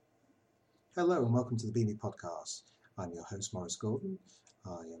Hello and welcome to the BME podcast. I'm your host, Maurice Gordon.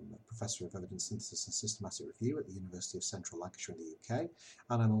 I am a Professor of Evidence Synthesis and Systematic Review at the University of Central Lancashire in the UK,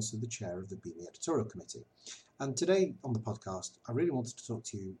 and I'm also the chair of the BME Editorial Committee. And today on the podcast, I really wanted to talk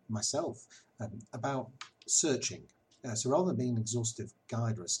to you myself about searching. So rather than being an exhaustive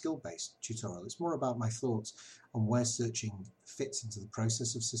guide or a skill-based tutorial, it's more about my thoughts on where searching fits into the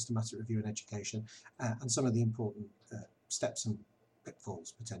process of systematic review in education and some of the important steps and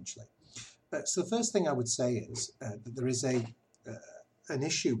pitfalls potentially. So the first thing I would say is that there is an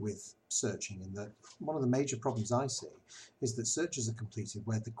issue with searching, in that one of the major problems I see is that searches are completed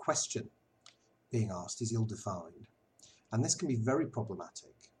where the question being asked is ill-defined. And this can be very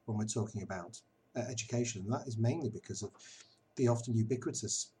problematic when we're talking about education, and that is mainly because of the often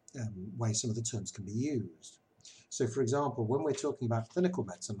ubiquitous way some of the terms can be used. So for example, when we're talking about clinical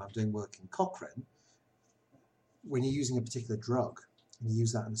medicine, I'm doing work in Cochrane, when you're using a particular drug, and you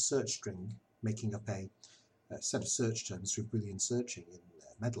use that in a search string, making up a set of search terms through Boolean searching in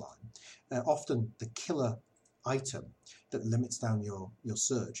Medline. Often the killer item that limits down your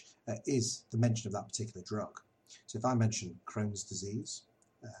search is the mention of that particular drug. So if I mention Crohn's disease,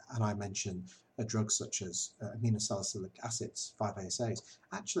 and I mention drugs such as aminosalicylic acids, 5-ASAs,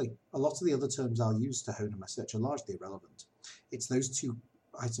 actually a lot of the other terms I'll use to hone in my search are largely irrelevant. It's those two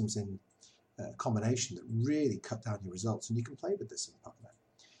items in combination that really cut down your results, and you can play with this in PubMed.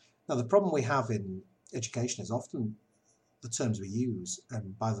 Now, the problem we have in education is often the terms we use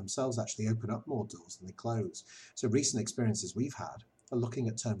by themselves actually open up more doors than they close. So recent experiences we've had are looking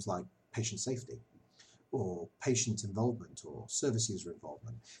at terms like patient safety or patient involvement or service user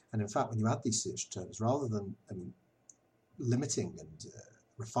involvement. And in fact, when you add these search terms, rather than limiting and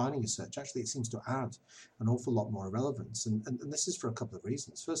refining your search, actually it seems to add an awful lot more relevance, and this is for a couple of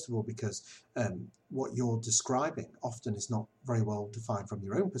reasons. First of all, because what you're describing often is not very well defined from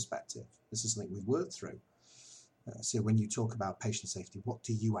your own perspective. This is something we've worked through. So when you talk about patient safety, what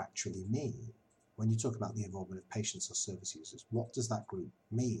do you actually mean? When you talk about the involvement of patients or service users, what does that group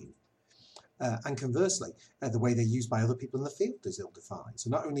mean? And conversely, the way they're used by other people in the field is ill-defined. So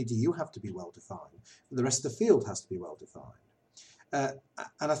not only do you have to be well-defined, but the rest of the field has to be well-defined.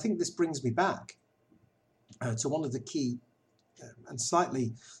 And I think this brings me back to one of the key and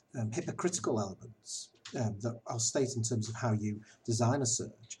slightly hypocritical elements that I'll state in terms of how you design a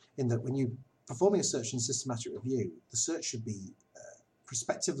search, in that when you're performing a search in systematic review, the search should be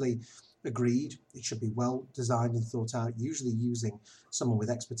prospectively agreed, it should be well designed and thought out, usually using someone with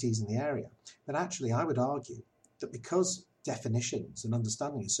expertise in the area. But actually, I would argue that because definitions and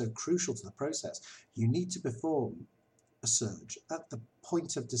understanding is so crucial to the process, you need to perform a search at the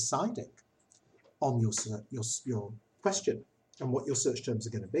point of deciding on your question and what your search terms are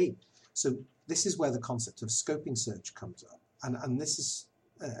going to be. So this is where the concept of scoping search comes up, and this is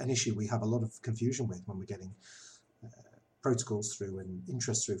an issue we have a lot of confusion with when we're getting protocols through and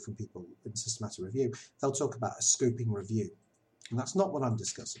interest through from people in systematic review. They'll talk about a scoping review, and that's not what I'm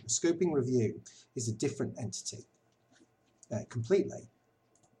discussing. A scoping review is a different entity completely.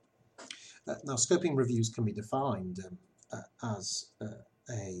 Now, scoping reviews can be defined as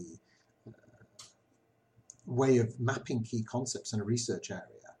a way of mapping key concepts in a research area,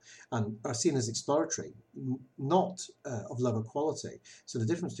 and are seen as exploratory, not of lower quality. So the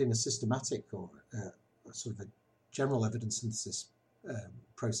difference between a systematic or sort of a general evidence synthesis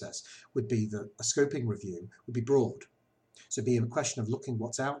process would be that a scoping review would be broad. So it'd be a question of looking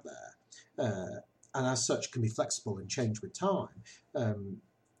what's out there, and as such can be flexible and change with time.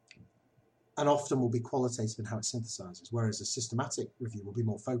 And often will be qualitative in how it synthesizes, whereas a systematic review will be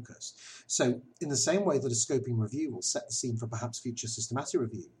more focused. So in the same way that a scoping review will set the scene for perhaps future systematic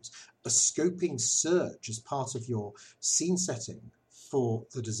reviews, a scoping search as part of your scene setting for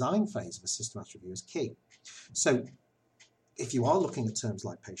the design phase of a systematic review is key. So if you are looking at terms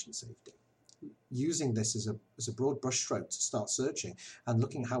like patient safety, using this as a broad brushstroke to start searching and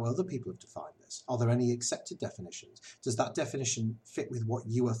looking at how other people have defined this. Are there any accepted definitions? Does that definition fit with what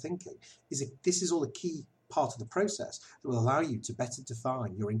you are thinking? This is all a key part of the process that will allow you to better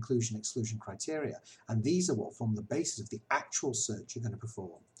define your inclusion-exclusion criteria. And these are what form the basis of the actual search you're going to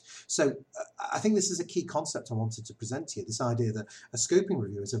perform. So I think this is a key concept I wanted to present to you, this idea that a scoping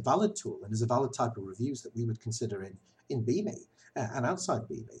review is a valid tool and is a valid type of reviews that we would consider in BME and outside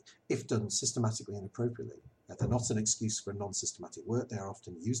BME if done systematically and appropriately. They're not an excuse for non-systematic work. They are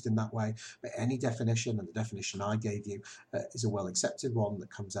often used in that way. But any definition, and the definition I gave you is a well-accepted one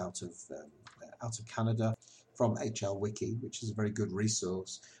that comes out of Canada from HL Wiki, which is a very good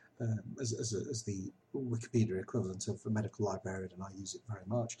resource as the Wikipedia equivalent of a medical librarian, and I use it very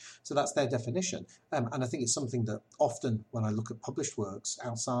much. So that's their definition. And I think it's something that often, when I look at published works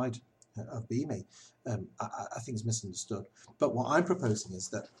outside of BME, I think is misunderstood. But what I'm proposing is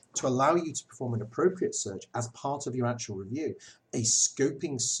that to allow you to perform an appropriate search as part of your actual review, a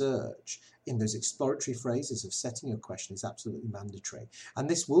scoping search in those exploratory phrases of setting your question is absolutely mandatory. And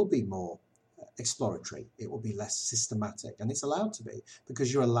this will be more exploratory, it will be less systematic, and it's allowed to be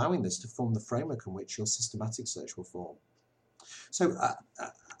because you're allowing this to form the framework in which your systematic search will form. So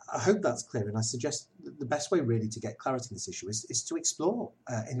I hope that's clear, and I suggest the best way really to get clarity in this issue is to explore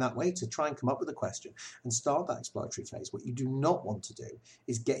in that way, to try and come up with a question and start that exploratory phase. What you do not want to do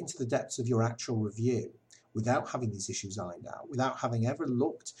is get into the depths of your actual review without having these issues ironed out, without having ever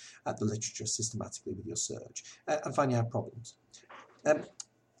looked at the literature systematically with your search, and find you have problems.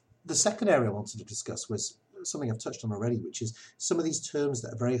 The second area I wanted to discuss was something I've touched on already, which is some of these terms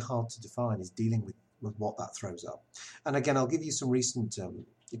that are very hard to define, is dealing with what that throws up. And again, I'll give you some recent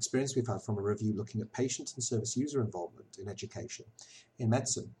experience we've had from a review looking at patient and service user involvement in education, in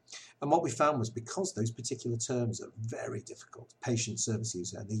medicine. And what we found was, because those particular terms are very difficult, patient, service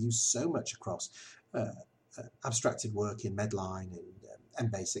user, and they're used so much across abstracted work in Medline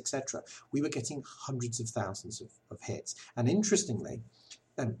and MBase, etc., we were getting hundreds of thousands of hits. And interestingly,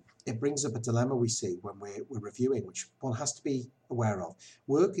 it brings up a dilemma we see when we're reviewing, which one has to be aware of.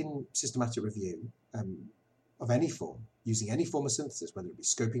 Work in systematic review of any form, using any form of synthesis, whether it be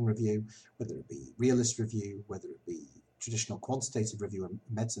scoping review, whether it be realist review, whether it be traditional quantitative review in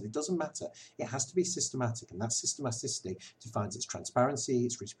medicine, it doesn't matter. It has to be systematic, and that systematicity defines its transparency,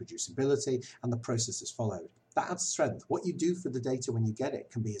 its reproducibility, and the processes followed. That adds strength. What you do for the data when you get it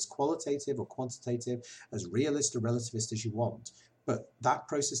can be as qualitative or quantitative, as realist or relativist as you want. But that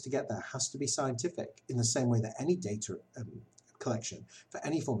process to get there has to be scientific, in the same way that any data collection for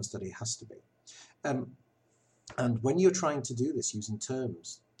any form of study has to be. And when you're trying to do this using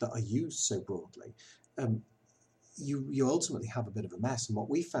terms that are used so broadly, you ultimately have a bit of a mess. And what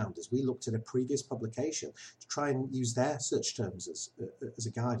we found is we looked at a previous publication to try and use their search terms as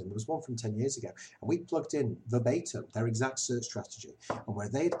a guide. And there was one from 10 years ago. And we plugged in verbatim their exact search strategy. And where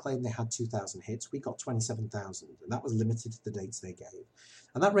they had claimed they had 2,000 hits, we got 27,000. And that was limited to the dates they gave.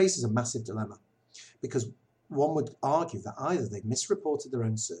 And that raises a massive dilemma, because one would argue that either they've misreported their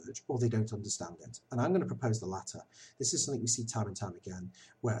own search or they don't understand it. And I'm going to propose the latter. This is something we see time and time again,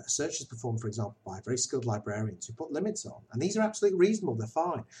 where a search is performed, for example, by very skilled librarians who put limits on. And these are absolutely reasonable, they're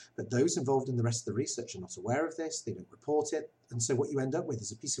fine. But those involved in the rest of the research are not aware of this, they don't report it. And so what you end up with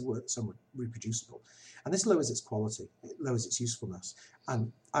is a piece of work that's unreproducible. And this lowers its quality, it lowers its usefulness.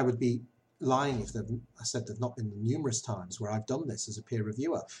 And I would be lying if I said there've not been numerous times where I've done this as a peer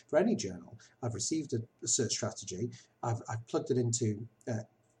reviewer for any journal. I've received a search strategy, I've plugged it into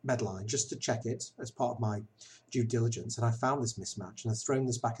Medline just to check it as part of my due diligence, and I found this mismatch, and I've thrown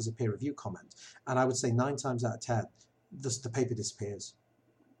this back as a peer review comment. And I would say 9 times out of 10, the paper disappears,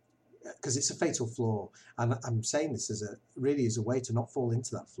 because it's a fatal flaw. And I'm saying this as a way to not fall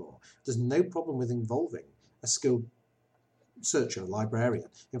into that flaw. There's no problem with involving a skilled searcher, librarian.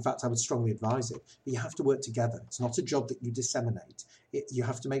 In fact, I would strongly advise it. But you have to work together. It's not a job that you disseminate. You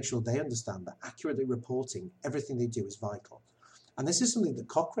have to make sure they understand that accurately reporting everything they do is vital. And this is something that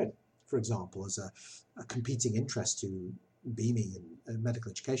Cochrane, for example, as a competing interest to BME and Medical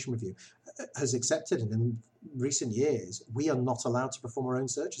Education Review, has accepted. And in recent years, we are not allowed to perform our own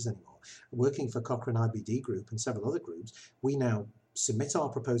searches anymore. Working for Cochrane IBD Group and several other groups, we now submit our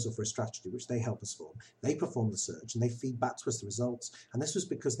proposal for a strategy, which they help us form. They perform the search and they feed back to us the results. And this was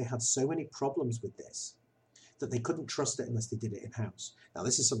because they had so many problems with this that they couldn't trust it unless they did it in-house. Now,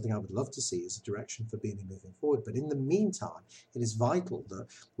 this is something I would love to see as a direction for BME moving forward. But in the meantime, it is vital that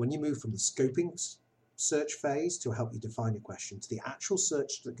when you move from the scoping search phase to help you define your question to the actual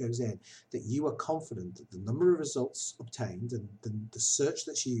search that goes in, that you are confident that the number of results obtained and the search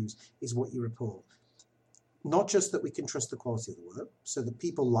that's used is what you report. Not just that we can trust the quality of the work, so that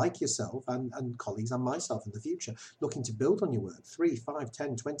people like yourself and colleagues and myself in the future looking to build on your work 3, 5,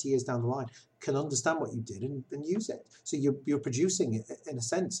 10, 20 years down the line can understand what you did and use it. So you're producing, in a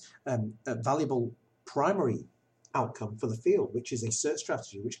sense, a valuable primary outcome for the field, which is a search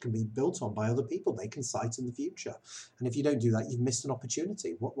strategy which can be built on by other people they can cite in the future. And if you don't do that, you've missed an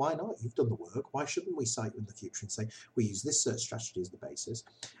opportunity. Why not? You've done the work. Why shouldn't we cite you in the future and say, we use this search strategy as the basis?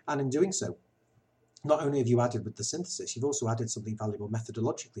 And in doing so, not only have you added with the synthesis, you've also added something valuable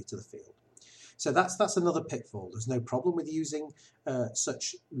methodologically to the field. So that's another pitfall. There's no problem with using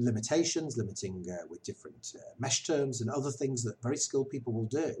such limitations, limiting with different mesh terms and other things that very skilled people will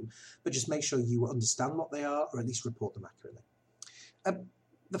do, but just make sure you understand what they are, or at least report them accurately.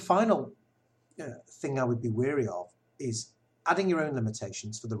 The final thing I would be wary of is adding your own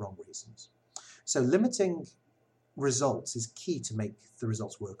limitations for the wrong reasons. So limiting results is key to make the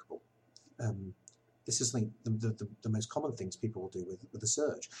results workable. this is like the most common things people will do with a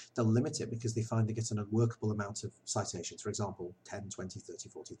search. They'll limit it because they find they get an unworkable amount of citations, for example, 10, 20, 30,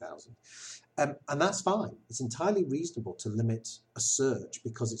 40,000. And that's fine. It's entirely reasonable to limit a search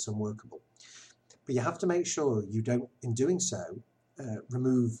because it's unworkable. But you have to make sure you don't, in doing so,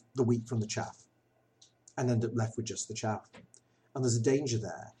 remove the wheat from the chaff and end up left with just the chaff. And there's a danger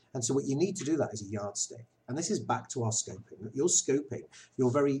there. And so what you need to do that is a yardstick. And this is back to our scoping. Your scoping, your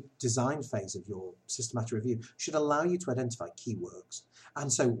very design phase of your systematic review, should allow you to identify keywords.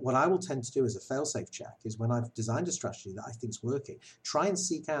 And so what I will tend to do as a fail-safe check is when I've designed a strategy that I think is working, try and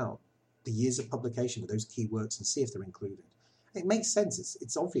seek out the years of publication for those keywords and see if they're included. It makes sense,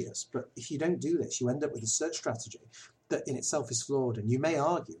 it's obvious, but if you don't do this, you end up with a search strategy that in itself is flawed. And you may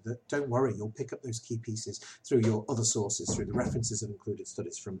argue that, don't worry, you'll pick up those key pieces through your other sources, through the references of included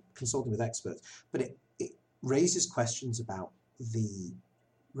studies, from consulting with experts. But it raises questions about the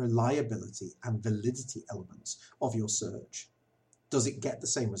reliability and validity elements of your search. Does it get the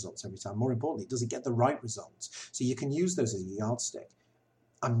same results every time? More importantly, does it get the right results? So you can use those as a yardstick.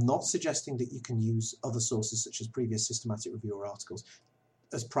 I'm not suggesting that you can use other sources such as previous systematic review or articles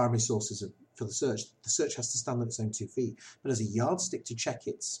as primary sources for the search. The search has to stand on its own 2 feet. But as a yardstick to check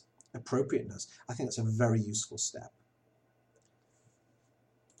its appropriateness, I think that's a very useful step.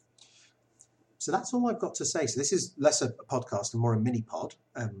 So that's all I've got to say. So this is less a podcast and more a mini pod.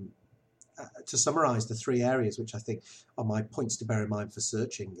 To summarise the 3 areas which I think are my points to bear in mind for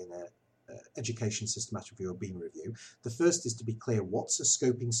searching in a education systematic review or BEAM review. The first is to be clear what's a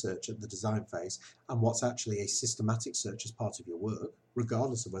scoping search at the design phase and what's actually a systematic search as part of your work,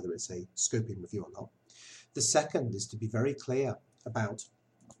 regardless of whether it's a scoping review or not. The second is to be very clear about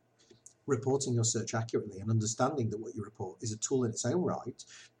reporting your search accurately and understanding that what you report is a tool in its own right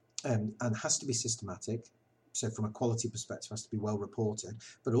and has to be systematic. So from a quality perspective, has to be well reported,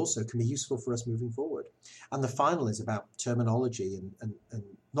 but also can be useful for us moving forward. And the final is about terminology and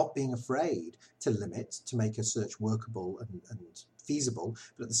not being afraid to limit, to make a search workable and feasible,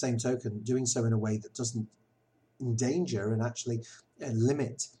 but at the same token, doing so in a way that doesn't endanger and actually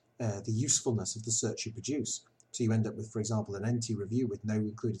limit the usefulness of the search you produce. So you end up with, for example, an NT review with no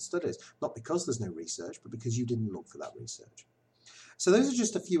included studies, not because there's no research, but because you didn't look for that research. So those are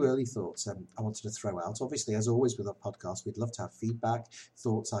just a few early thoughts I wanted to throw out. Obviously, as always with our podcast, we'd love to have feedback,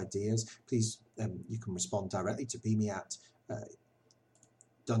 thoughts, ideas. Please, you can respond directly to BME at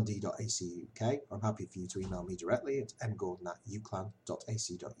dundee.ac.uk. I'm happy for you to email me directly at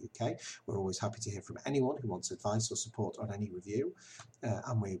mgordon@uclan.ac.uk. We're always happy to hear from anyone who wants advice or support on any review.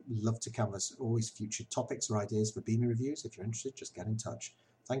 And we love to canvass always future topics or ideas for BME reviews. If you're interested, just get in touch.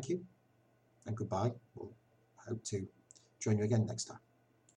 Thank you and goodbye. We'll hope to join you again next time.